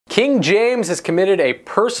King James has committed a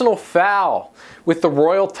personal foul with the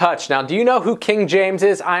royal touch. Now, do you know who King James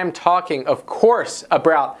is? I am talking, of course,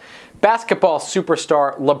 about basketball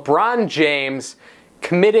superstar LeBron James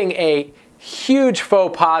committing a huge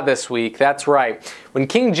faux pas this week. That's right. When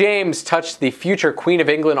King James touched the future Queen of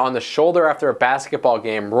England on the shoulder after a basketball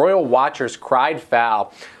game, royal watchers cried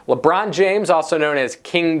foul. LeBron James, also known as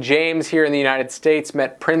King James here in the United States,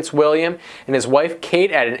 met Prince William and his wife Kate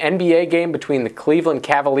at an NBA game between the Cleveland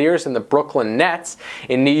Cavaliers and the Brooklyn Nets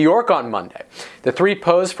in New York on Monday. The three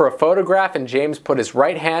posed for a photograph, and James put his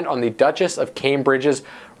right hand on the Duchess of Cambridge's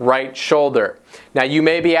right shoulder. Now, you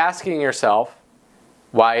may be asking yourself,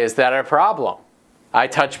 why is that a problem? I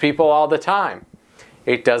touch people all the time.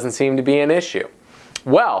 It doesn't seem to be an issue.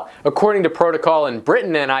 Well, according to protocol in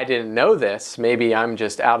Britain, and I didn't know this, maybe I'm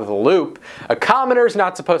just out of the loop, a commoner is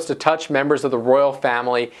not supposed to touch members of the royal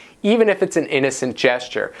family, even if it's an innocent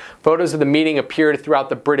gesture. Photos of the meeting appeared throughout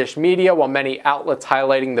the British media, while many outlets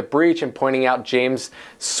highlighting the breach and pointing out James'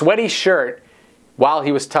 sweaty shirt while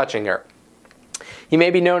he was touching her. He may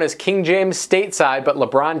be known as King James stateside, but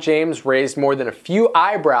LeBron James raised more than a few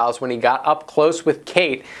eyebrows when he got up close with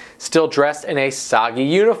Kate, still dressed in a soggy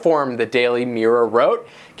uniform, the Daily Mirror wrote.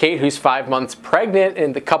 Kate, who's 5 months pregnant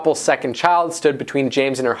and the couple's second child, stood between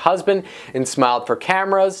James and her husband and smiled for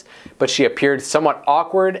cameras, but she appeared somewhat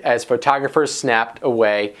awkward as photographers snapped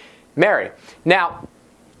away Mary. Now,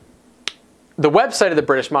 the website of the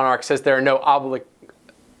British monarch says there are no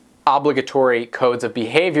obligatory codes of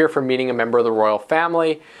behavior for meeting a member of the royal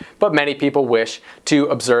family, but many people wish to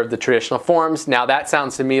observe the traditional forms. Now, that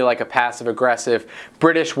sounds to me like a passive-aggressive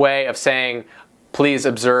British way of saying, please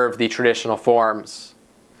observe the traditional forms.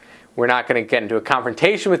 We're not going to get into a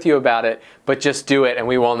confrontation with you about it, but just do it and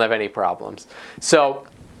we won't have any problems. So,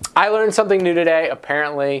 I learned something new today.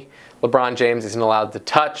 Apparently, LeBron James isn't allowed to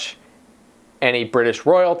touch any British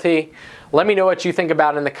royalty. Let me know what you think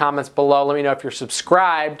about it in the comments below. Let me know if you're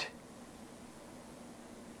subscribed.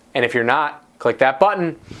 And if you're not, click that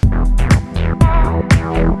button.